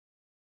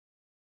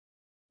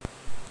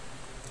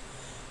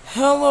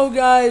Hello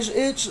guys,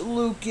 it's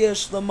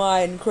Lucas, the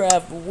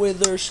Minecraft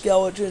Wither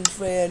Skeletons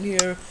fan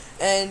here,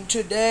 and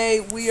today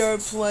we are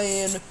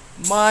playing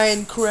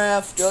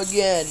Minecraft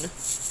again.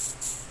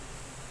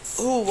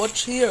 Ooh,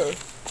 what's here?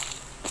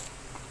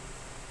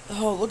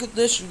 Oh, look at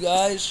this, you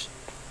guys.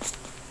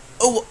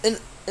 Oh,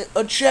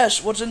 a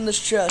chest. What's in this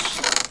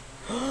chest?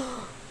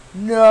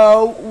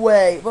 No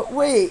way. But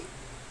wait,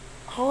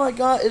 all I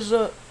got is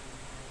a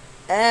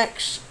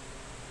axe,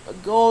 a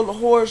gold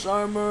horse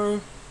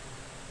armor,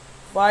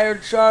 fire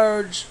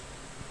charge.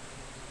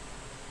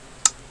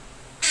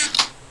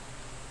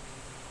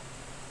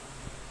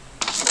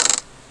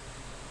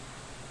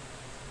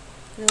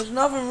 There's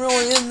nothing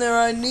really in there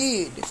I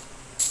need.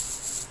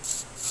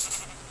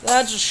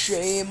 That's a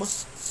shame.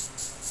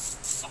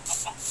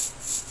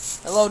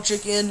 Hello,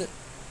 chicken.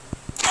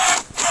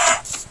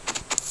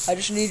 I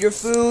just need your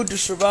food to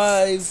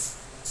survive.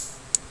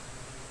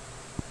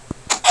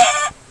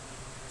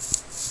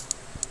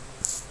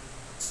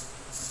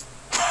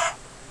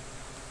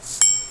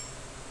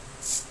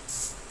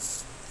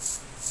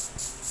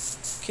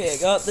 Okay, I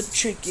got the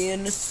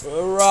chicken,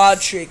 raw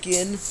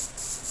chicken.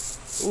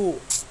 Ooh,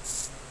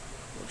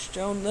 what's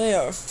down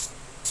there?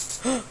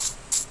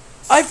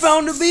 I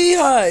found a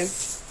beehive!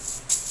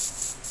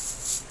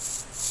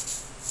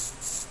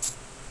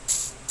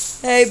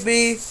 Hey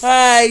bee,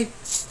 hi!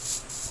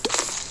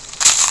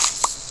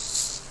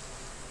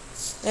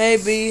 Hey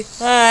bee,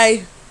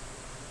 hi!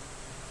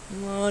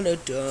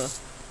 What-a-duh.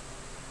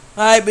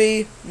 Hi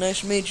bee, nice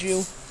to meet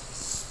you.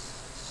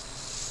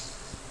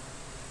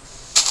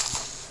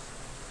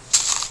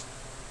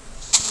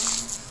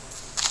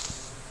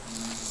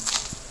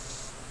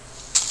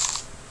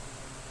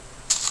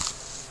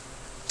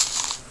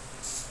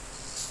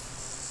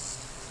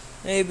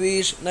 Hey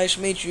bees, nice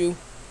to meet you.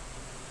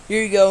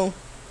 Here you go.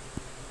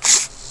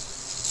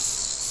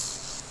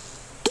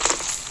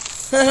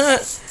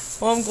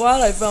 Well, I'm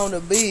glad I found a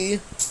bee.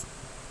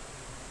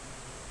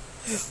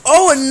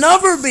 Oh,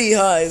 another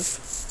beehive!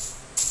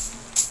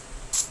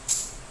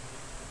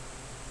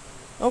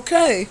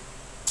 Okay.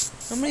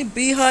 How many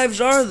beehives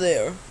are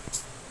there?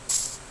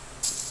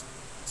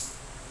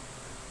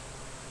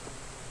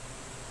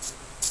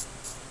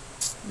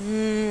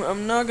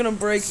 I'm not gonna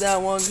break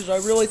that one because I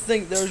really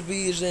think there's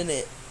bees in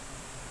it.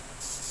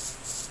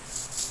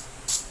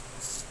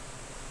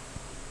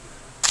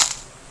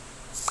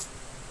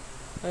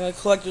 I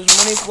gotta collect as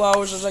many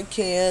flowers as I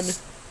can.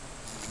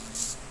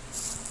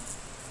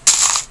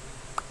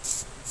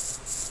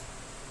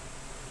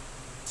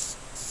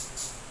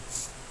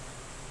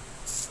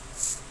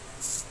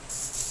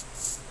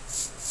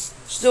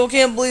 Still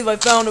can't believe I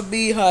found a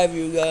beehive,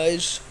 you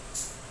guys.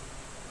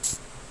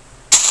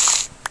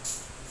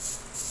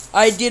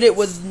 I did it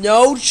with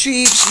no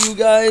cheats, you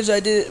guys. I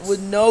did it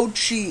with no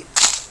cheat.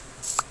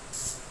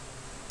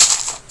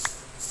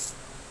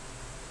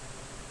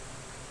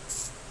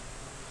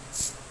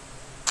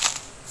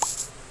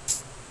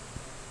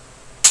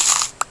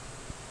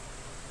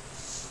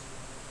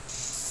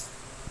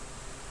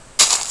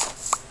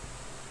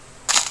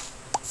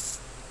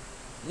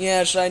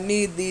 Yes, I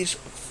need these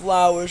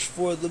flowers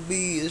for the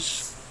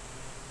bees.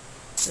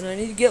 And I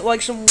need to get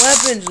like some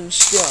weapons and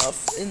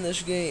stuff in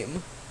this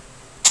game.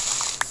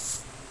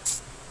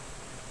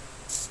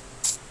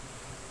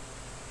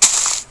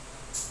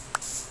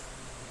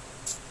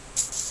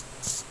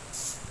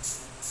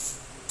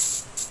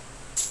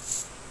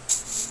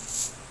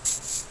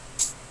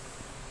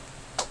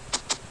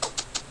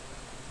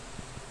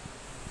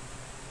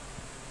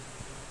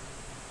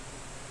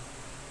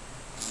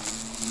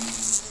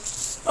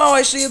 Oh,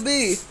 I see a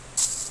bee.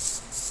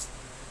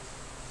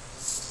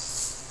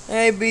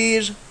 Hey,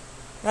 bees.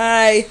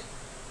 Hi.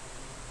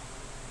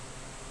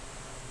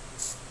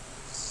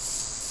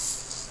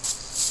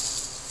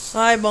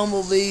 Hi,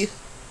 Bumblebee.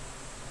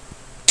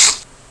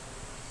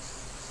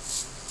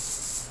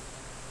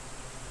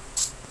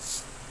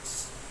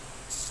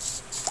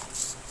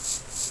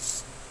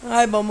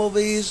 Hi,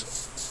 Bumblebees.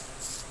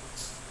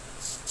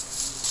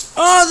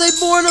 Oh, they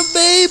born a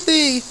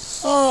baby.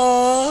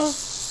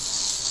 Aww.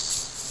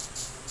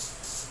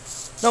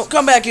 No,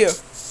 come back here.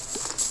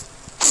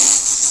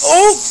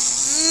 Oh,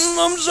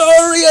 I'm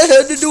sorry. I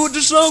had to do it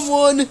to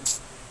someone.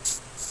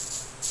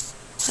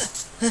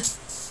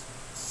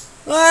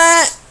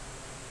 Ah!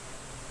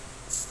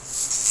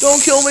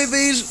 Don't kill me,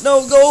 bees.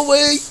 No, go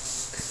away.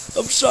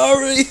 I'm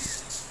sorry.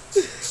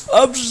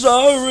 I'm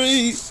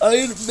sorry. I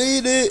didn't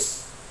mean it.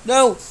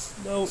 No,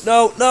 no,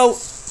 no, no.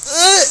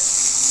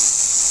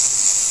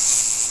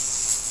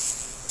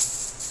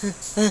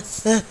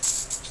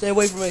 Stay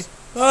away from me.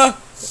 Ah.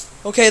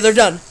 Okay, they're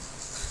done.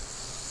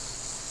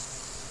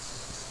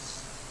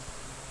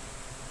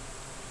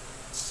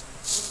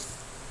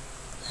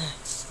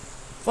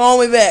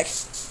 Follow me back.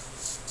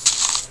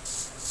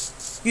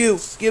 You,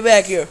 get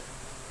back here.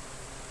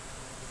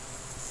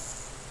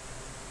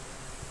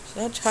 Is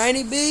that a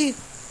tiny bee?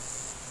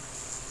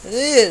 It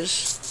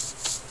is.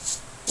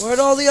 Where'd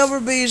all the other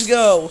bees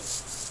go?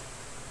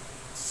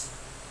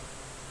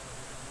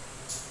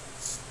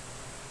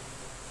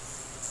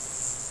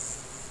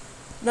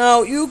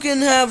 Now, you can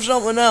have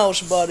something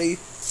else, buddy.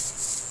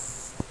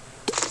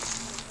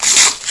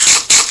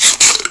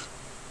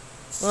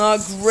 Ah,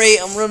 great,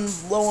 I'm running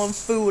low on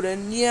food,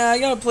 and yeah, I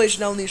gotta place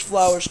down these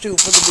flowers, too,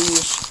 for the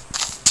bees.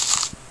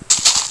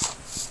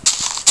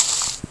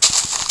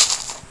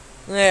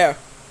 There.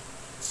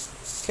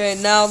 Okay,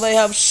 now they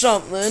have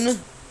something.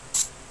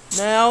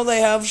 Now they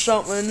have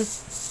something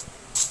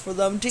for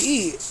them to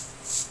eat.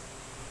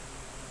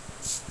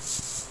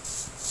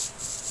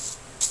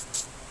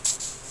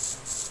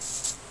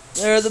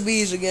 There are the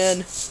bees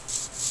again.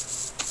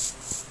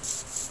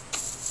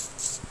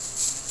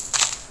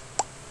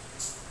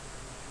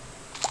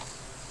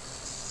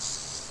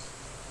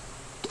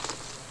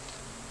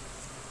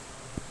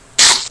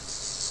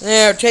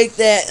 There, take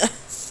that.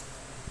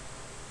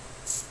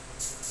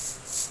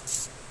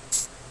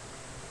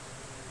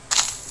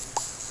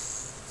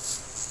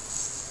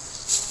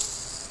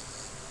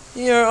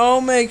 Here,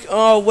 I'll make...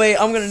 Oh, wait,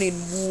 I'm gonna need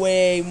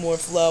way more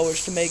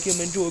flowers to make him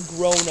into a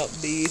grown-up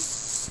bee.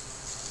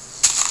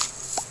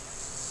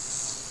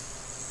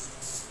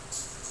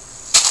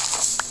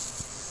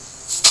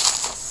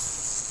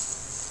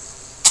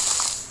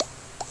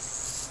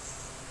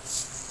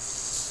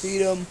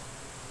 Feed him.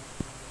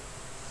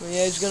 Oh,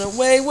 yeah, he's gonna...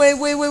 Wait.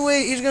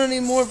 He's gonna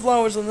need more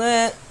flowers than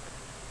that.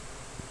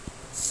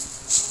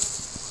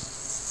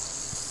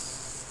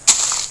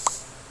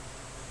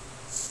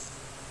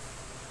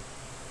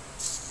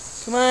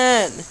 Come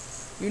on.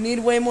 You need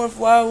way more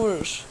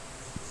flowers.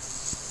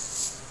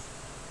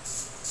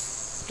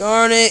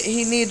 Darn it,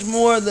 he needs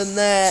more than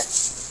that.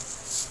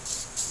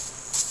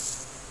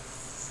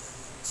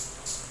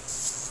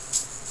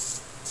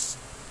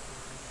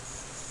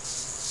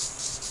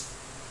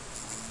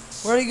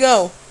 Where'd he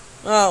go?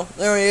 Oh,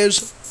 there he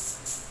is.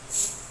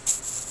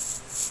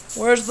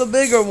 Where's the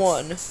bigger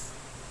one?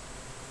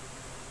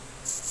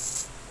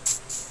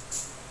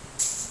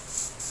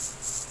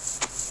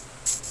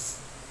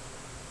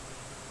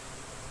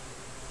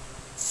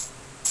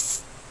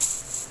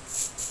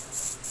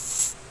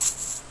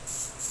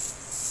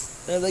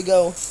 There they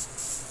go.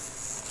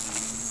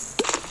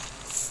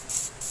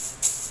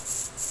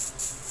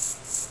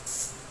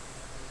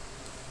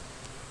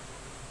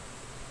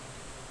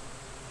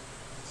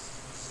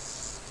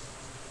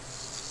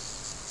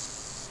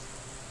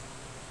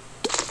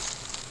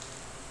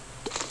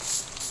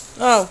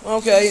 Oh,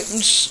 okay.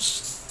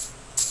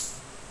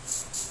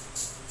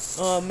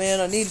 Oh man,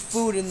 I need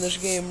food in this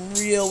game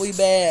really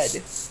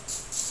bad.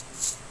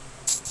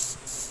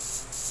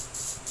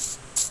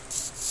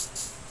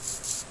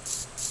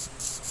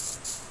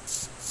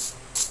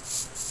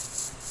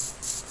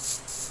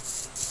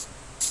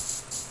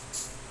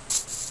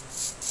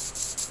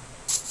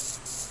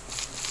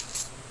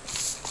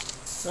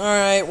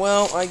 Alright,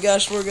 well, I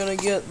guess we're gonna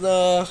get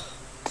the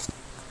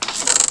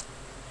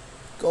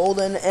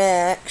golden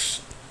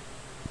axe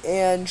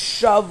and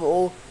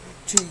shovel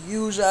to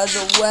use as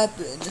a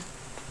weapon.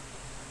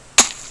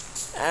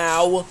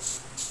 Ow.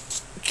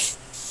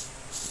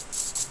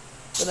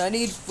 But I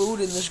need food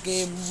in this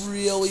game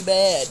really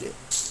bad.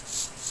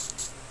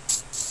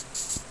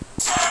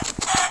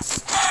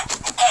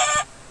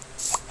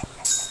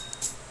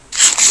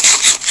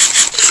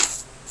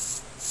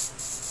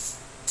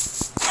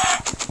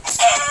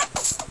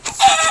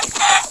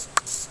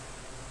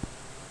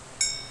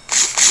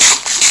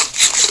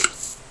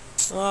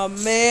 Oh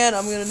man,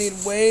 I'm gonna need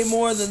way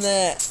more than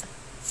that.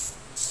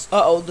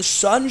 Uh-oh, the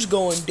sun's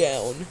going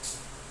down.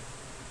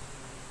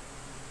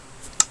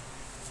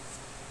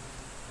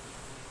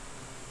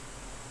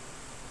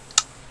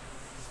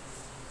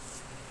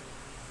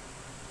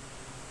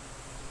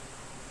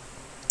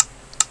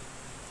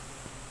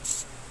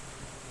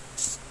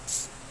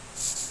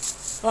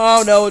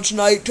 Oh no, it's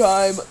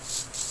nighttime.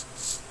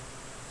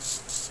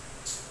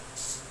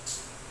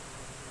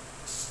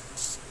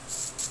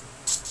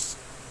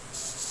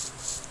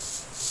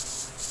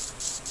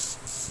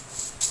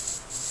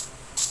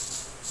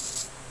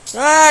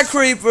 Ah,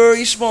 creeper,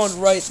 he spawned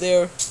right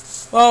there.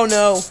 Oh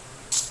no.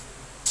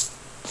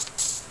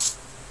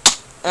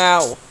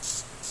 Ow.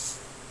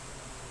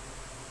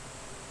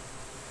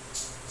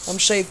 I'm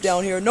safe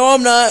down here. No,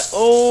 I'm not.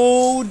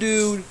 Oh,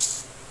 dude.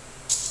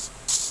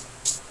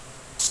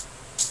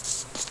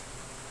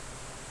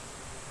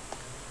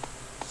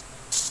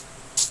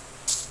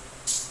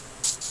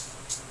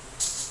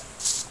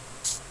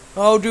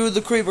 Oh, dude,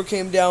 the creeper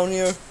came down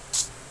here.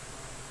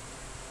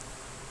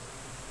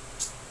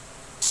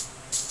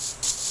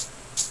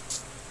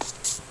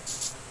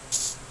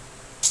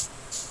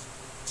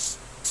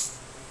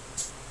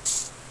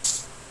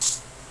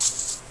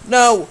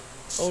 No!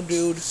 Oh,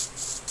 dude.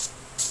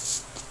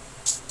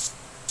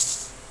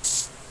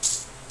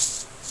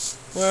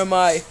 Where am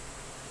I?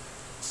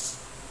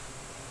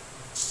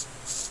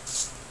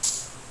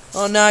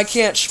 Oh, now I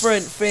can't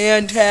sprint.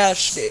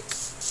 Fantastic.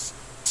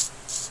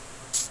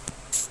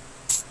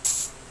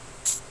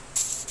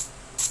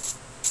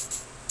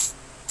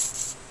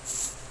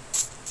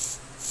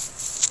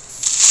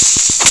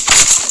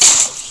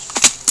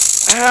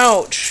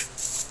 Ouch.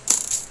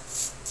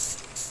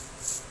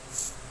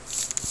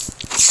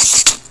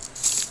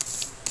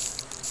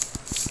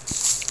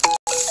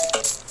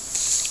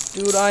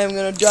 Dude, I am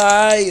gonna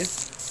die.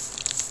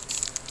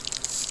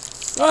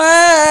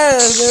 Ah,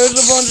 there's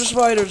a bunch of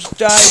spiders.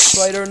 Die,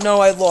 spider.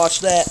 No, I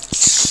lost that.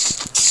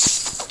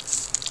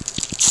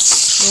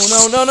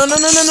 No, no, no, no, no,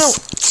 no, no, no.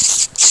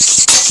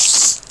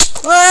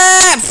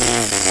 Ah!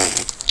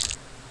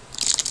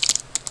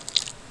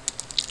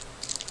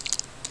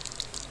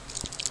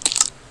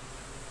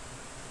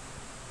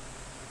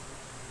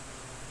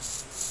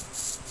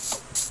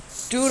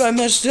 Dude, I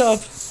messed up.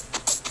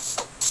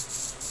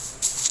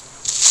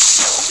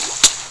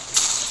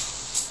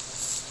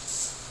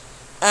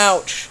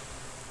 Ouch.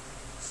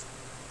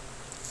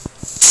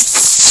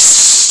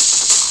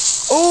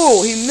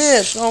 Oh, he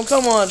missed. Oh,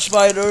 come on,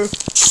 spider.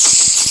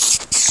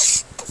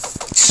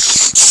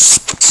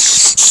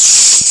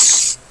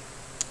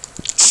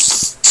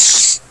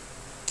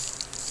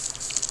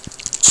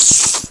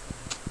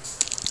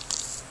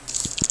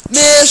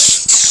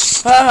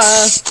 Miss.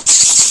 Haha.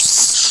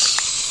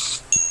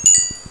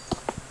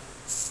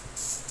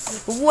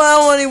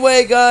 Well,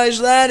 anyway, guys,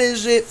 that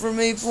is it for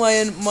me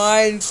playing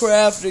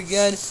Minecraft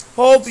again.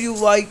 Hope you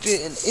liked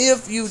it, and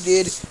if you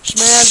did,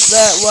 smash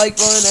that like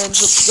button and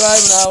subscribe,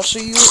 and I'll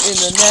see you in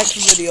the next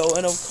video.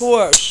 And of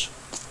course,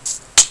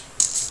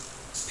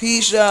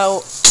 peace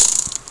out.